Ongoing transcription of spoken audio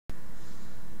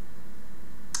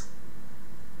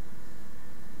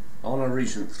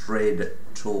recent thread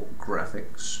talk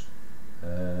graphics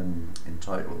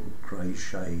entitled Grey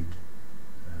Shade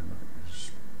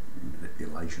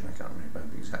Manipulation, I can't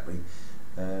remember exactly.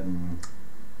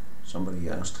 Somebody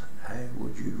asked how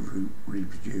would you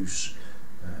reproduce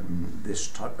this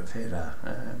type of header.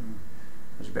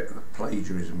 There's a bit of a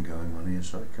plagiarism going on here,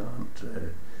 so I can't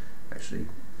actually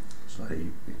say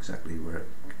exactly where it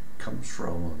comes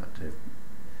from. I've had to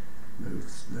move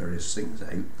various things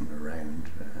out and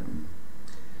around.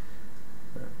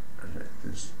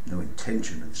 There's no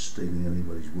intention of stealing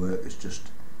anybody's work, it's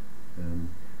just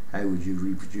how would you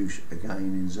reproduce it again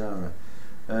in Xara.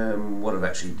 What I've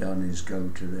actually done is go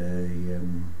to the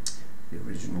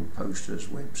original poster's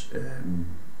link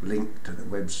to the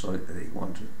website that he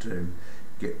wanted to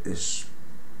get this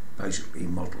basically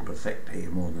mottled effect here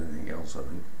more than anything else, I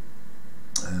think.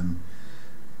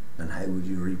 And how would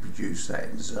you reproduce that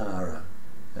in Xara?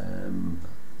 And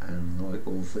like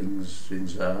all things in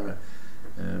Xara,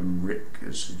 Rick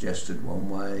has suggested one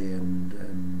way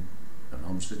and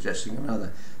I'm suggesting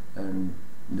another, and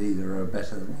neither are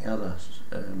better than the other.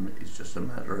 It's just a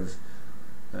matter of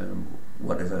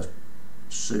whatever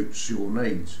suits your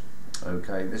needs.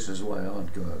 Okay, this is the way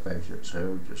I'd go about it.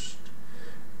 So just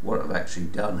what I've actually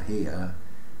done here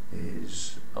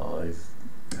is I've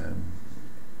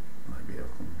maybe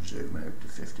I can zoom out to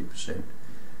 50%.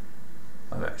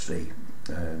 I've actually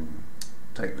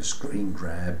taken a screen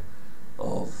grab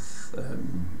of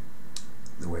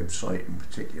the website in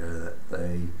particular that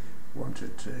they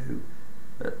wanted to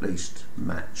at least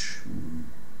match.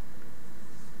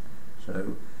 So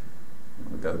I'm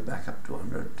going to go back up to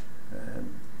 100.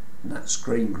 And that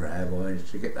screen grab,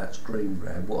 to get that screen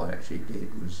grab, what I actually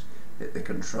did was hit the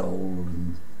control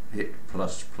and hit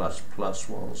plus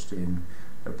whilst in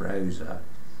the browser,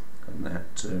 and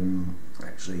that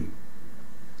actually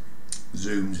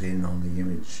zooms in on the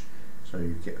image, so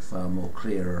you get a far more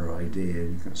clearer idea.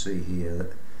 You can see here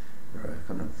that there are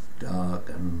kind of dark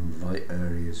and light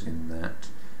areas in that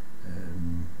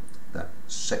that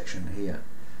section here.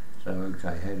 So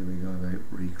okay, how do we go about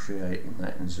recreating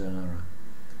that in Xara?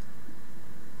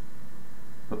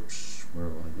 Oops, where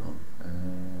have I gone?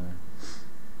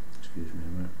 Excuse me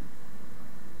a minute.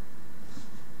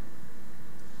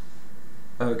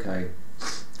 Okay,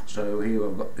 so here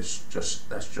I've got this,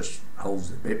 that just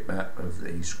holds the bit back of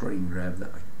the screen grab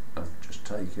that I've just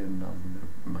taken. I'm going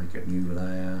to make a new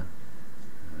layer.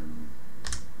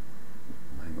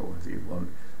 Make whatever you want.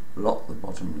 Lock the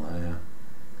bottom layer.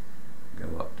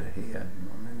 Go up to here.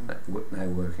 I'm now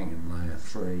working in layer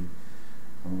 3.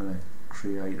 I'm going to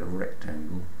create a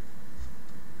rectangle.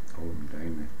 Holding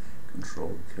down the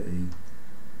control key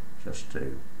just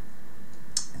to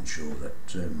ensure that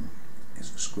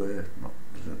it's a square.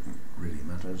 Doesn't really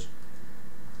matters.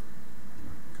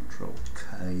 Control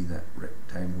K, that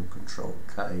rectangle. Control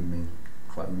K means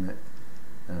clone it,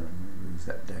 and I'm going to move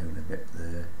that down a bit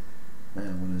there. Now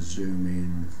I'm going to zoom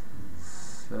in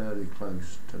fairly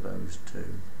close to those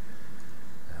two.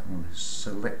 I'm going to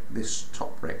select this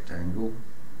top rectangle,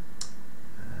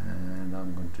 and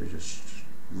I'm going to just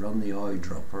run the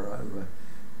eyedropper over,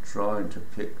 trying to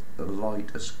pick the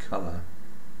lightest colour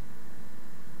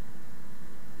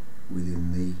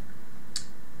within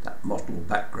that mottled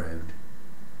background.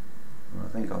 And I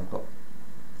think I've got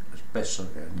as best I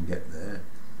can get there.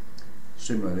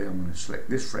 Similarly, I'm going to select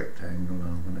this rectangle and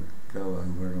I'm going to go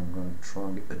over and I'm going to try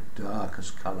and get the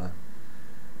darkest colour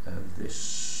of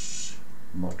this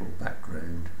mottled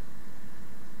background.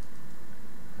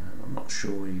 And I'm not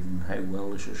sure even how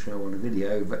well this will show on a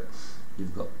video, but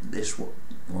you've got this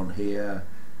one here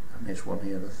and this one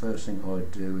here. The first thing I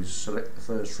would do is select the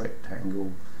first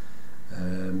rectangle,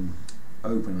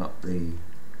 open up the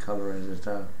colour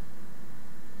editor,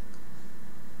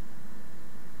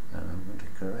 and I'm going to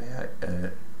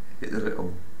create, hit the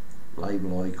little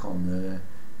label icon there,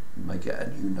 and make it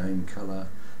a new name colour.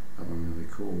 I'm going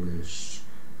to call this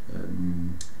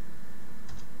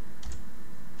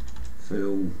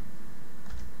fill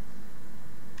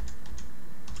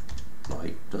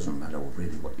light, doesn't matter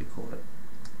really what you call it,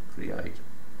 create.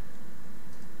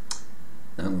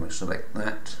 Now I'm going to select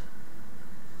that,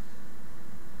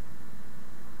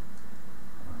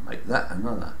 I'll make that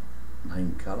another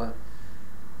name colour,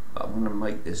 but I'm going to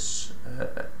make this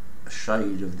a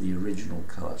shade of the original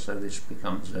colour, so this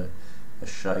becomes a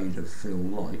shade of fill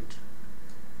light.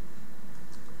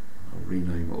 I'll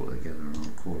rename it all together and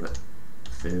I'll call it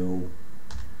fill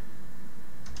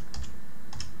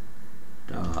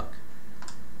dark,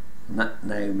 and that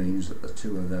now means that the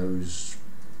two of those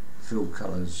fill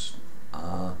colours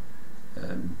are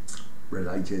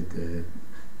related,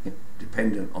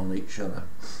 dependent on each other.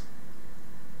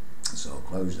 So I'll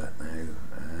close that now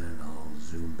and I'll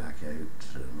zoom back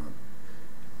out and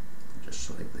I'll just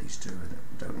select these two.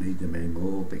 I don't need them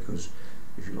anymore, because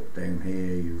if you look down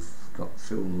here you've got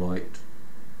fill light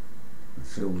and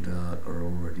fill dark are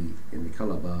already in the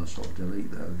colour bar, so I'll delete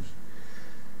those.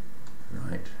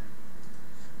 Right,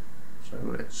 so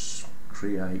let's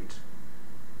create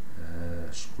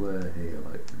a square here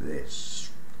like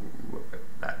this.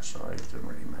 That size doesn't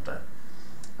really matter,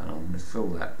 and I'm going to fill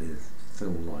that with fill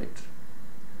light.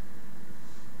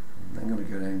 And I'm going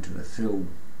to go down to the fill,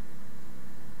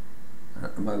 and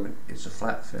at the moment it's a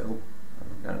flat fill, and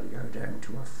I'm going to go down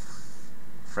to a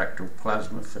fractal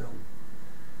plasma fill,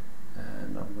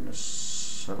 and I'm going to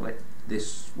select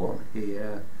this one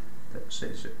here that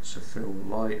says it's a fill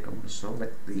light. I'm going to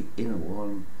select the inner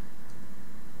one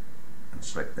and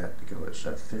select that to go as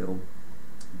a fill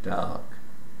dark.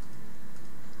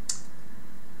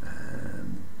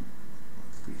 And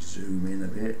if we zoom in a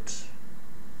bit,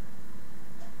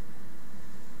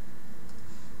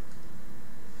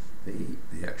 the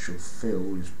actual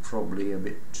fill is probably a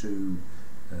bit too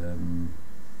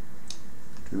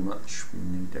much. We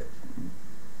need to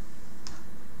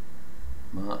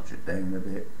march it down a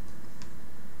bit,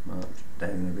 march it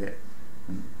down a bit.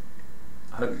 And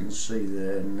I hope you can see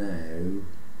there now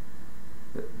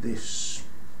that this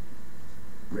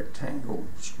rectangle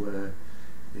square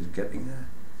is getting a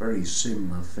very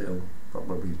similar fill,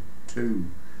 probably too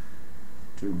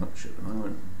much at the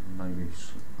moment. Maybe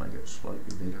make it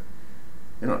slightly bigger.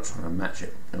 You're not trying to match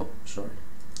it. No, sorry.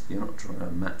 You're not trying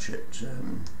to match it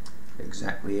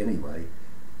exactly anyway.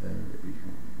 You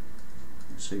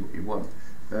can see what you want.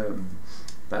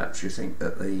 Perhaps you think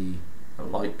that the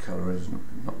light colour is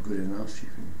not good enough. You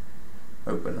can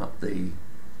open up the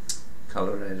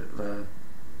colour editor,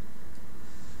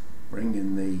 bring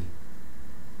in the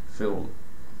fill.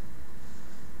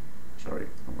 Sorry,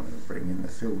 I'm going to bring in the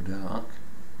fill dark,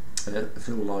 the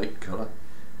fill light colour.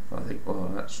 I think,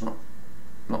 well, that's not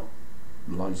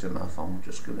light enough. I'm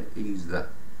just going to ease that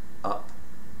up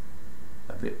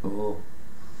a bit more.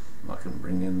 I can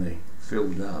bring in the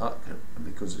fill dark, and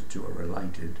because the two are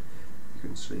related, you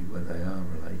can see where they are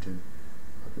related.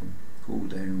 I can pull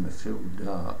down the fill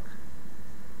dark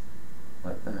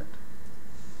like that,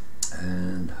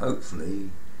 and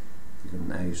hopefully you can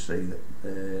now see that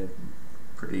they're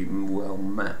pretty well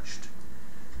matched.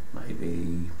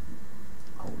 Maybe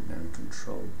hold down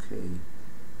Control key,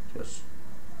 just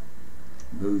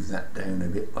move that down a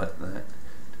bit like that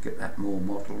to get that more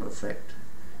mottled effect.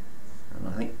 And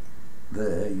I think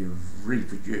there you've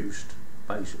reproduced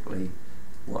basically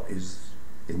what is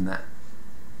in that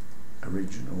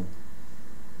original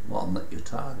one that your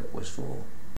target was for.